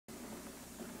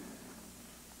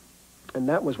And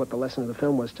that was what the lesson of the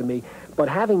film was to me. But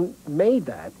having made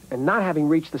that, and not having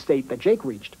reached the state that Jake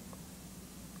reached,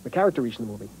 the character reached in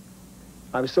the movie,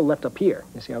 I was still left up here.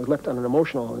 You see, I was left on an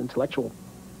emotional, intellectual,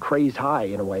 crazed high,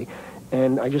 in a way.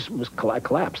 And I just I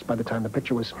collapsed by the time the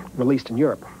picture was released in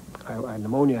Europe. I had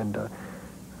pneumonia, and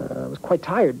I was quite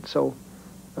tired, so...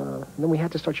 then we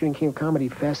had to start shooting King of Comedy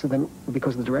faster than,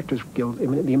 because of the Directors Guild, the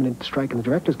imminent strike in the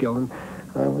Directors Guild, and,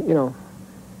 you know...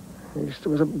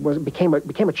 It became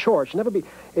a chore. It should never be.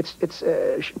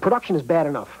 Production is bad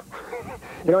enough.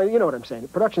 you know what I'm saying.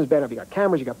 Production is bad enough. You got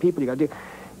cameras, you got people, you got to do.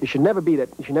 You should never be that.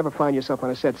 You should never find yourself on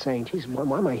a set saying, "Geez,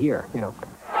 why am I here?" You know.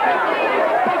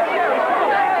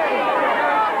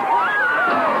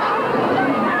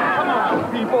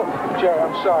 Jerry,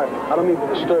 I'm sorry. I don't mean to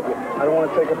disturb you. I don't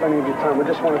want to take up any of your time. I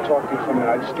just want to talk to you for a minute.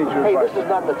 I just need your advice. This is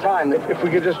not the time. If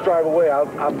we could just drive away,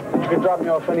 you could drop me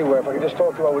off anywhere. If I could just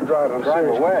talk to you, I would drive. I'm drive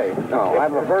serious. away? No, I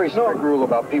have a very strict rule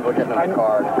about people getting in the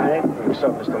car. I ain't putting this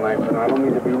up, Mr. Langford. I don't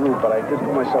mean to be rude, but I did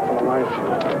put myself on the line for you.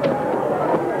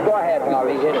 Go ahead,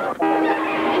 Bobby. Hit it.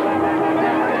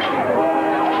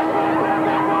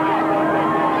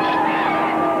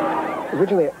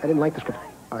 Originally, I didn't like the script.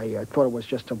 I thought it was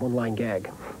just a one-line gag.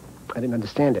 I didn't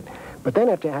understand it. But then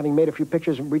after having made a few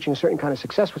pictures and reaching a certain kind of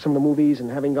success with some of the movies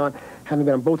and having been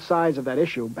on both sides of that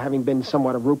issue, having been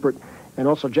somewhat of Rupert and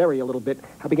also Jerry a little bit,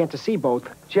 I began to see both.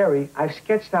 Jerry, I've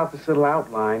sketched out this little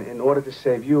outline in order to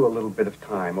save you a little bit of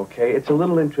time, okay? It's a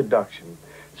little introduction.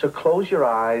 So close your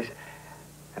eyes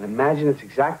and imagine it's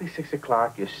exactly 6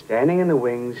 o'clock. You're standing in the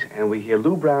wings and we hear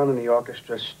Lou Brown and the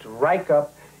orchestra strike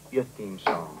up your theme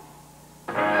song.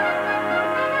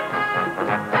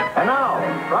 And now,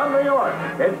 from New York,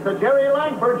 it's the Jerry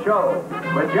Langford Show,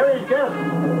 with Jerry's guests,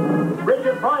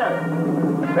 Richard Pryor,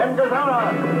 Ben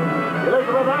Gazzara,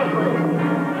 Elizabeth Ashley,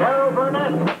 Carol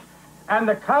Burnett, and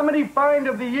the comedy find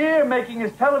of the year, making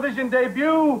his television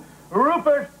debut,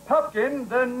 Rupert Pupkin,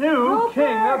 the new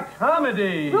King of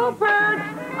Comedy. Rupert!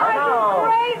 I'm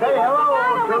crazy. Say hello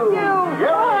What's the matter with you?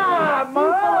 Jerry. Ah, Mom!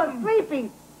 People are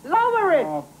sleeping. Lower it.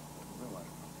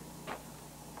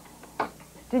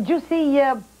 Did you see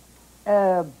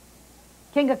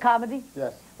King of Comedy?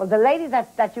 Yes. Well, the lady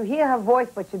that you hear her voice,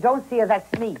 but you don't see her,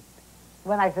 that's me.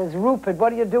 When I says, Rupert,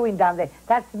 what are you doing down there?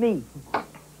 That's me. What's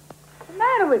the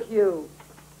matter with you?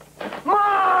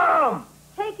 Mom!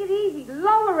 Take it easy.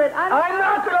 Lower it. I'm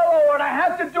not going to lower it. I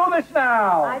have to do this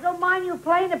now. I don't mind you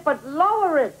playing it, but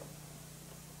lower it.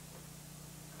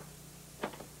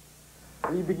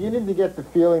 Are you beginning to get the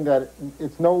feeling that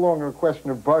it's no longer a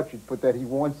question of budget, but that he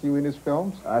wants you in his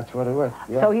films? That's what it was.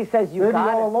 Yeah. So he says you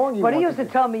got all along it. But he used to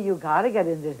tell me you got to get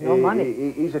in. There's no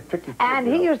money. He's a tricky kid. And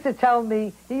he used to tell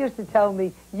me,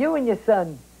 you and your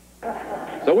son.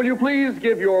 So will you please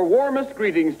give your warmest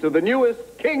greetings to the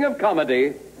newest King of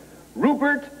Comedy,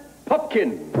 Rupert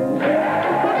Pupkin.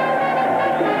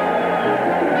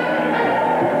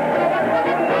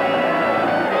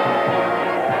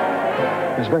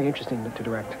 It was very interesting to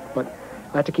direct, but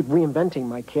I had to keep reinventing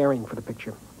my caring for the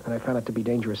picture, and I found it to be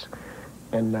dangerous.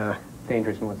 And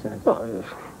dangerous in what sense? Well,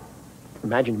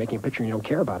 imagine making a picture and you don't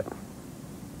care about it.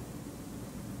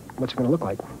 What's it going to look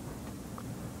like?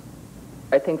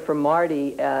 I think for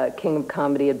Marty, King of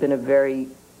Comedy had been a very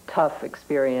tough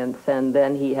experience, and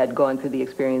then he had gone through the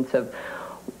experience of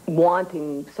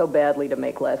wanting so badly to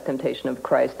make Last Temptation of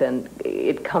Christ and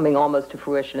it coming almost to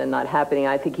fruition and not happening.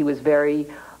 I think he was very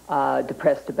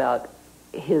depressed about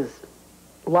his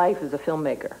life as a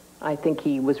filmmaker. I think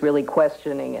he was really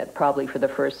questioning it probably for the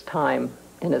first time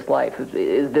in his life.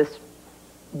 Is this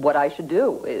what I should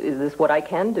do? Is this what I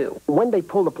can do? When they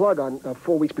pulled the plug on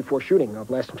 4 weeks before shooting of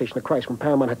Last Temptation of Christ, when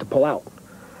Paramount had to pull out,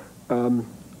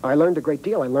 I learned a great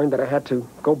deal. I learned that I had to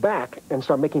go back and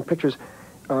start making pictures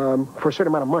for a certain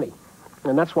amount of money.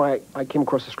 And that's why I came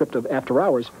across the script of After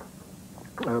Hours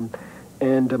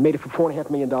and made it for $4.5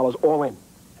 million all in.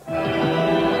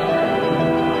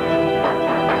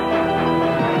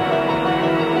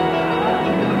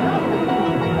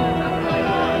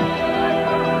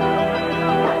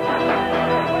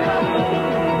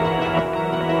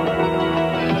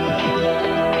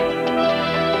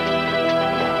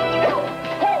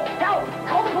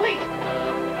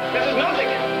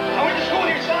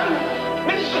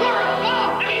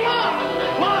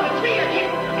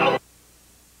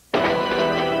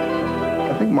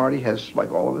 Marty has,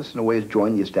 like all of us, in a way, has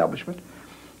joined the establishment.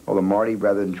 Although Marty,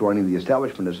 rather than joining the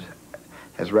establishment,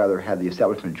 has rather had the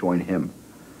establishment join him.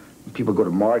 People go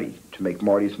to Marty to make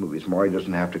Marty's movies. Marty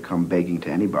doesn't have to come begging to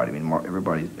anybody. I mean,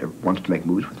 everybody wants to make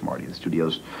movies with Marty. The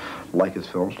studios like his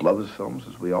films, love his films,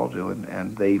 as we all do,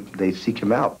 and they seek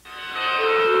him out.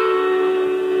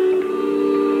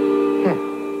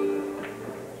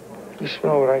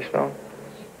 smell what I smell?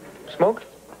 Smoke?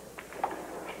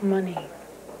 Money.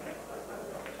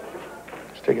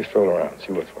 Let's take a stroll around,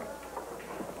 see what's what.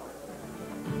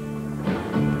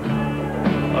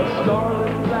 A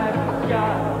starlit black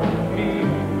sky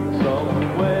meets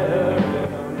somewhere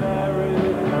in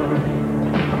America.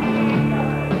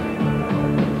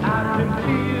 I can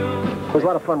feel. It was a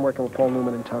lot of fun working with Paul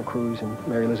Newman and Tom Cruise and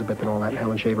Mary Elizabeth and all that, and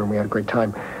Helen Shaver, and we had a great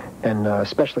time. And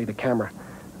especially the camera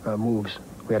moves.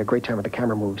 We had a great time with the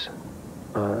camera moves,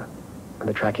 and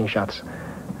the tracking shots,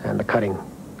 and the cutting.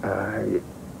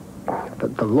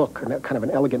 The look, and that kind of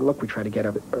an elegant look we try to get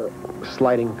of a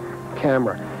sliding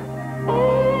camera.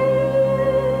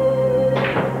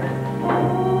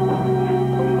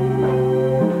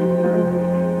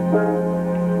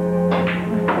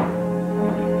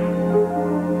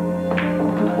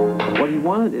 What he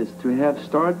wanted is to have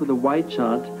start with a wide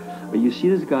shot where you see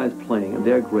these guys playing, and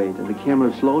they're great, and the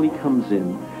camera slowly comes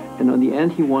in, and on the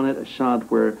end he wanted a shot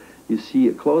where you see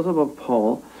a close-up of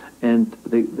Paul and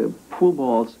the pool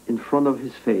balls in front of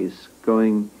his face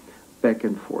going back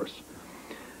and forth.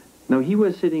 Now, he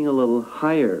was sitting a little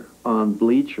higher on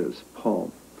bleachers,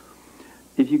 Paul.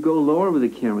 If you go lower with the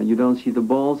camera, you don't see the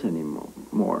balls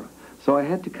anymore. So I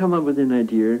had to come up with an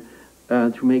idea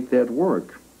to make that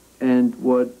work. And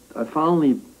what I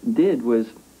finally did was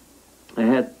I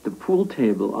had the pool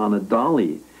table on a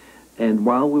dolly, and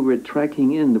while we were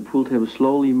tracking in, the pool table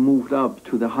slowly moved up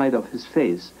to the height of his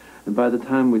face. And by the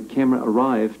time the camera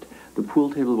arrived, the pool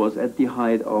table was at the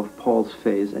height of Paul's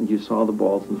face, and you saw the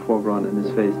balls in the foreground and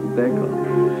his face in the background.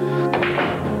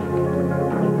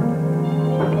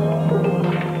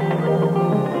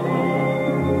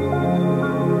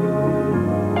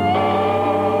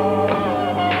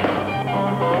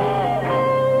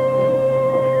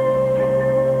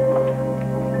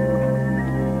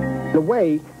 In a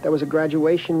way, there was a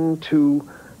graduation to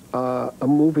a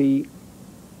movie,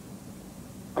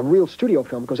 a real studio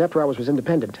film, because After Hours was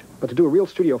independent, but to do a real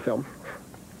studio film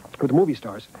with the movie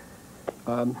stars,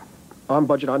 on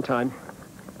budget, on time,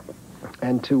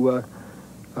 and to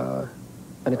an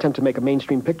attempt to make a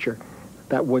mainstream picture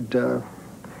that would,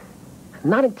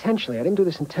 not intentionally, I didn't do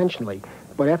this intentionally,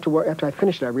 but after I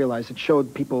finished it, I realized it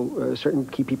showed people, certain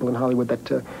key people in Hollywood,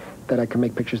 that I can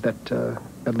make pictures that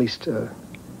at least,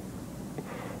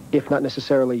 if not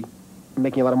necessarily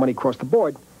making a lot of money across the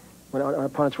board,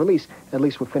 upon its release, at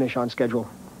least will finish on schedule.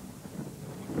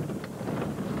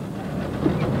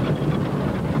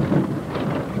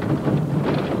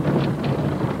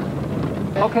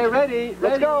 Okay, ready?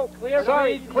 Let's go. Clear,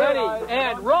 sorry, please, clear. ready.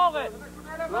 And roll it.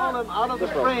 Roll him out of the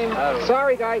frame.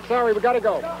 Sorry, guys. Sorry, we gotta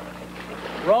go.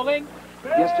 Rolling.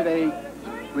 Yesterday,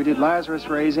 we did Lazarus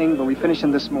Raising, but we finished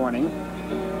him this morning.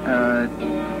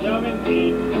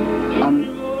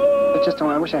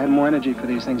 I wish I had more energy for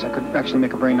these things. I could actually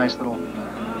make a very nice little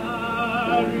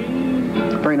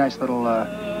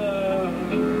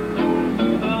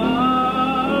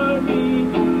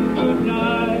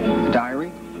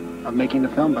diary of making the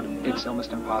film, but it's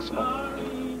almost impossible.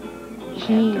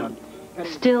 He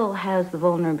still has the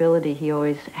vulnerability he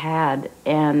always had,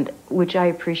 and which I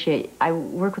appreciate. I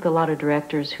work with a lot of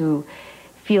directors who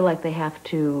feel like they have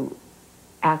to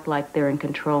act like they're in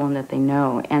control and that they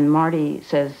know. And Marty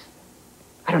says,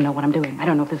 I don't know what I'm doing. I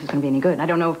don't know if this is going to be any good. I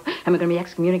don't know if I'm going to be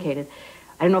excommunicated.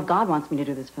 I don't know if God wants me to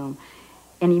do this film.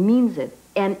 And he means it.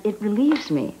 And it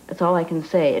relieves me. That's all I can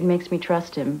say. It makes me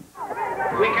trust him.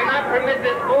 We cannot permit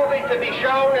this movie to be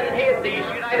shown in the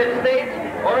United States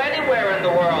or anywhere in the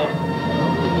world.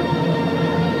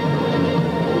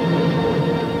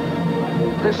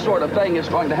 This sort of thing is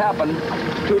going to happen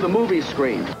to the movie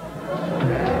screen.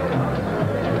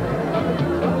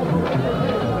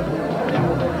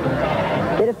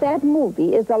 That if that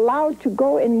movie is allowed to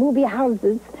go in movie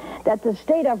houses, that the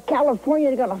state of California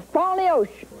is going to fall in the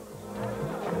ocean.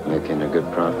 Making a good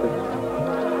profit?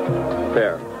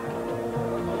 Fair.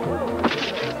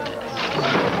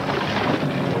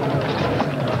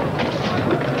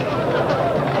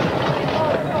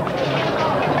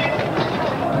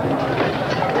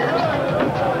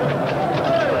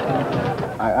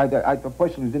 I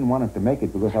personally didn't want him to make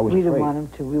it because I was afraid. We didn't want him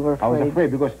to. We were afraid. I was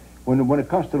afraid because when it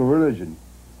comes to religion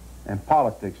and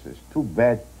politics, there's two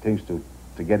bad things to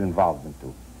get involved into.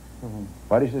 Mm-hmm.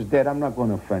 But he says, Dad, I'm not going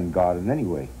to offend God in any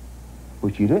way,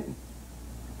 which he didn't.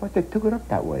 But they took it up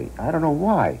that way. I don't know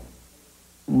why.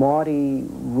 Marty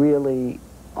really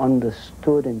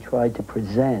understood and tried to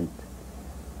present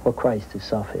what Christ has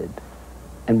suffered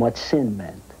and what sin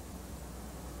meant.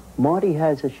 Marty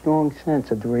has a strong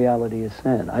sense of the reality of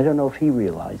sin. I don't know if he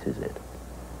realizes it.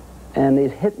 And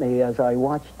it hit me as I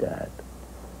watched that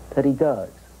he does.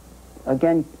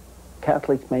 Again,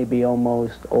 Catholics may be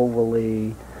almost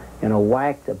overly,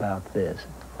 whacked about this.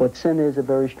 But sin is a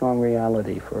very strong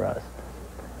reality for us.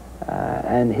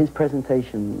 And his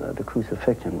presentation of the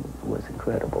crucifixion was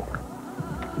incredible.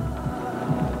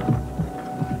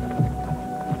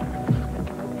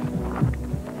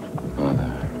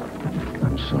 Mother,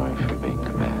 I'm sorry for being a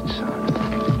bad son.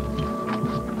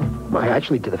 I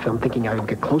actually did the film thinking I would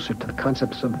get closer to the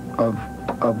concepts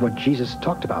of what Jesus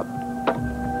talked about.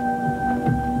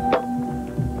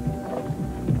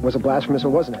 Was it blasphemous or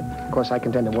wasn't it? Of course, I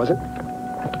contend it wasn't.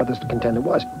 Others contend it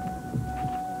was.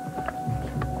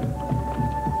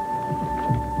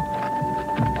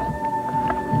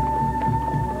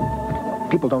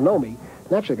 People don't know me.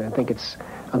 Naturally, they're going to think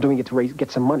I'm doing it to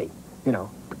get some money. The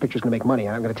picture's going to make money,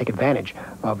 and I'm going to take advantage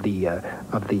of the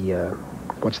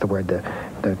what's the word? The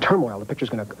turmoil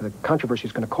the controversy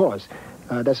is going to cause.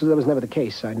 That was never the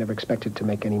case. I never expected to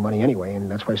make any money anyway, and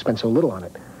that's why I spent so little on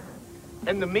it.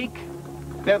 And the meek,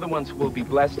 they're the ones who will be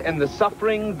blessed, and the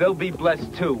suffering, they'll be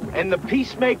blessed too. And the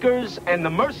peacemakers, and the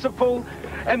merciful,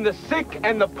 and the sick,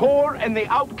 and the poor, and the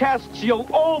outcasts, you'll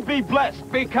all be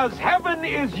blessed, because heaven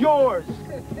is yours.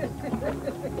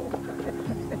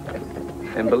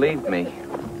 And believe me,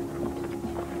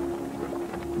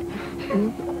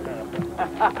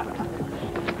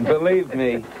 believe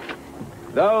me,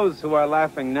 those who are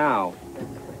laughing now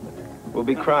will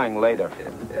be crying later.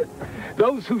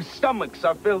 Those whose stomachs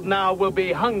are filled now will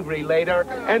be hungry later,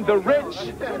 and the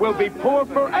rich will be poor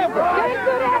forever. I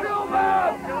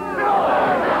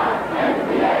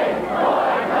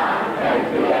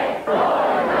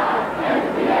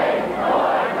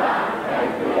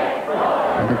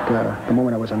think the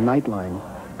moment I was on Nightline,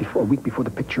 a week before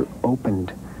the picture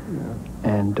opened,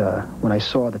 and when I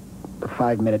saw the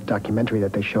 5-minute documentary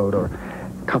that they showed, or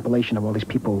compilation of all these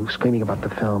people screaming about the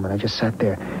film, and I just sat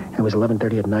there. It was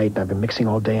 11:30 at night, and I've been mixing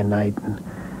all day and night, and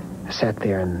I sat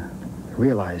there and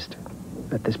realized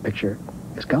that this picture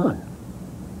is gone.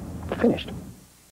 Finished.